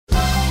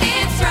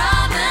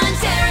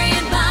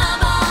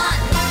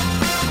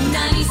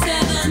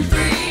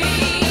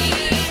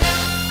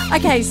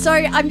Okay, so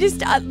I'm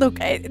just, look,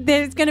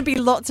 there's going to be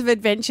lots of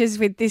adventures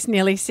with this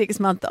nearly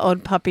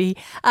 6-month-old puppy.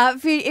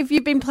 If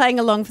you've been playing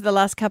along for the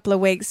last couple of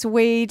weeks,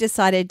 we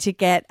decided to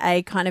get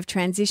a kind of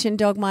transition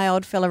dog. My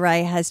old fella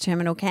Ray has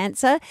terminal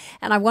cancer,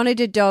 and I wanted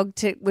a dog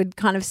would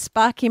kind of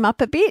spark him up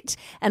a bit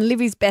and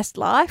live his best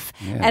life,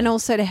 and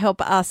also to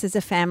help us as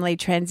a family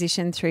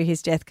transition through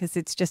his death because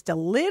it's just a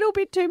little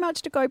bit too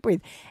much to cope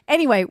with.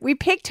 Anyway, we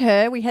picked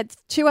her. We had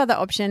 2 other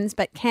options,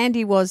 but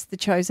Candy was the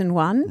chosen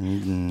one.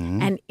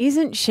 Mm-hmm. And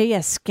isn't she a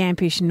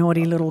scampish,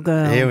 naughty little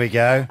girl? Here we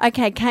go.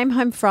 Okay, came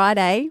home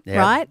Friday,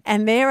 right?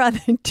 And there are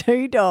the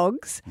 2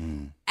 dogs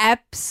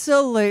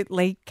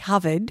absolutely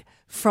covered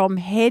from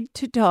head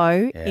to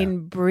toe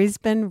in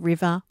Brisbane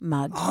River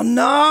mud. Oh,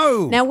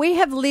 no. Now, we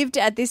have lived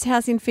at this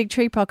house in Fig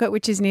Tree Pocket,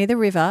 which is near the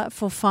river,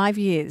 for 5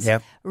 years.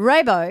 Yep.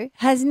 Raybo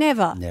has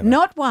never,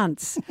 not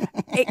once,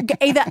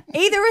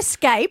 either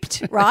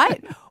escaped,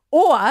 right,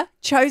 or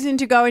chosen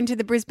to go into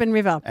the Brisbane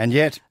River. And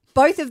yet?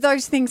 Both of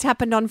those things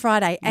happened on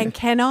Friday. And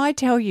can I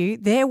tell you,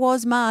 there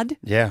was mud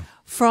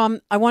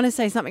from, I want to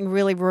say something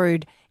really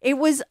rude. It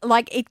was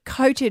like it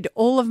coated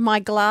all of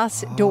my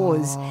glass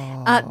doors.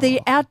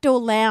 The outdoor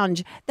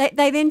lounge,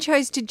 they then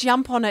chose to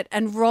jump on it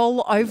and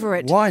roll over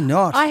it. Why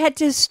not? I had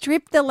to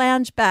strip the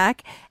lounge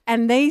back,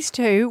 and these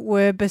 2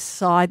 were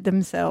beside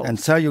themselves. And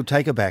so you'll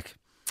take her back.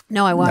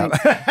 No, I won't.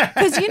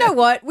 Because you know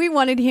what? We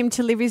wanted him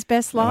to live his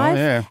best life.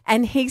 Oh, yeah.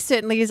 And he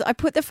certainly is. I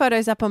put the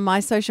photos up on my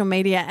social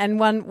media, and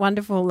one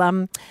wonderful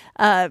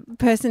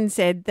person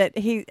said that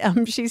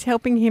she's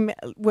helping him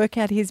work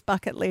out his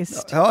bucket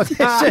list. Oh, with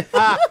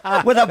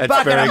a That's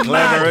bucket very of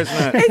clever, mud.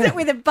 isn't it? Is it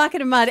with a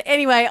bucket of mud?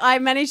 Anyway, I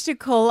managed to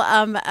call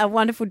a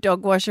wonderful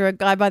dog washer, a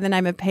guy by the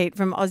name of Pete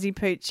from Aussie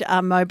Pooch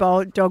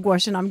Mobile Dog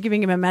Wash, and I'm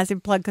giving him a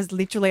massive plug because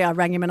literally I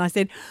rang him and I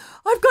said,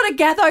 I've got a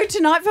gatho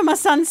tonight for my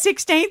son's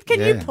 16th.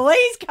 Can you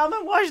please come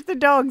and wash the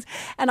dogs?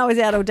 And I was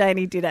out all day and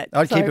he did it.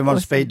 I'd keep him on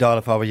awesome. speed dial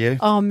if I were you.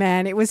 Oh,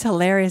 man, it was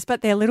hilarious.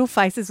 But their little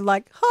faces were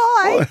like,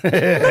 hi, look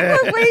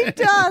what we've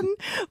done.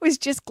 It was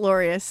just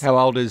glorious. How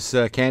old is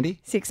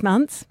Candy? 6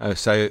 months.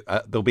 So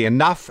there'll be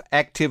enough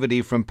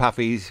activity from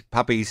puppies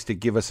to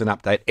give us an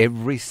update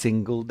every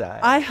single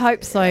day. I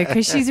hope so,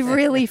 because she's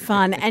really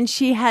fun and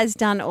she has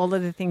done all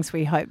of the things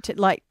we hoped.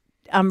 Like,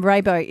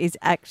 Raybo is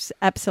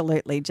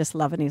absolutely just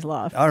loving his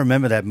life. I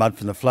remember that mud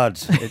from the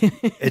floods.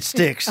 It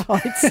sticks.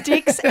 Oh, it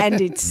sticks and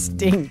it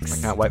stinks.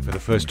 I can't wait for the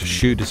first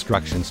shoe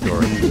destruction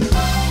story.